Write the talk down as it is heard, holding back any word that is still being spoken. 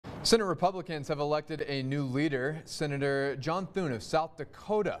Senate Republicans have elected a new leader, Senator John Thune of South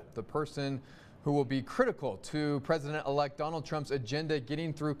Dakota, the person who will be critical to President-elect Donald Trump's agenda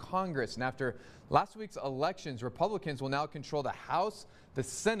getting through Congress. And after last week's elections, Republicans will now control the House, the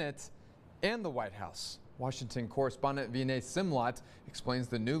Senate, and the White House. Washington correspondent Vinay Simlat explains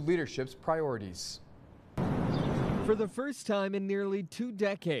the new leadership's priorities. For the first time in nearly 2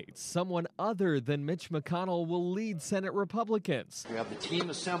 decades, someone other than Mitch McConnell will lead Senate Republicans. We have the team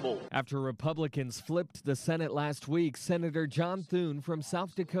assembled. After Republicans flipped the Senate last week, Senator John Thune from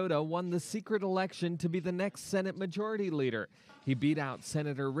South Dakota won the secret election to be the next Senate Majority Leader. He beat out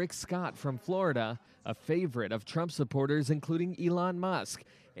Senator Rick Scott from Florida, a favorite of Trump supporters including Elon Musk,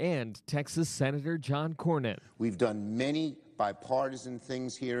 and Texas Senator John Cornyn. We've done many bipartisan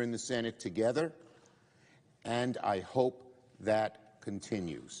things here in the Senate together, and I hope that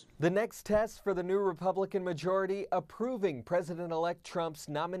continues. The next test for the new Republican majority approving President-elect Trump's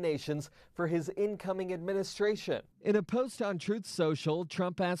nominations for his incoming administration. In a post on Truth Social,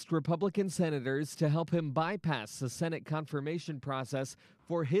 Trump asked Republican senators to help him bypass the Senate confirmation process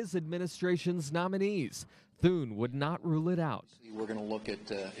for his administration's nominees. Thune would not rule it out. We're going to look at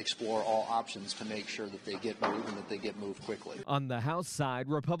explore all options to make sure that they get moved and that they get moved quickly. On the House side,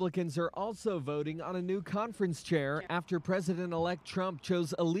 Republicans are also voting on a new conference chair after President-elect Trump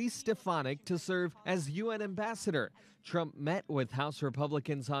chose Elise Stefanik to serve as UN ambassador. Trump met with House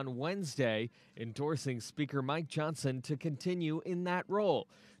Republicans on Wednesday, endorsing Speaker Mike Johnson to continue in that role.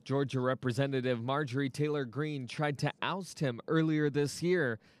 Georgia Representative Marjorie Taylor Greene tried to oust him earlier this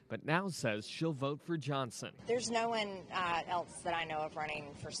year, but now says she'll vote for Johnson. There's no one else that I know of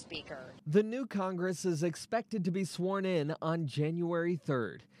running for Speaker. The new Congress is expected to be sworn in on January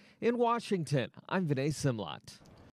 3rd. In Washington, I'm Vinay Simlat.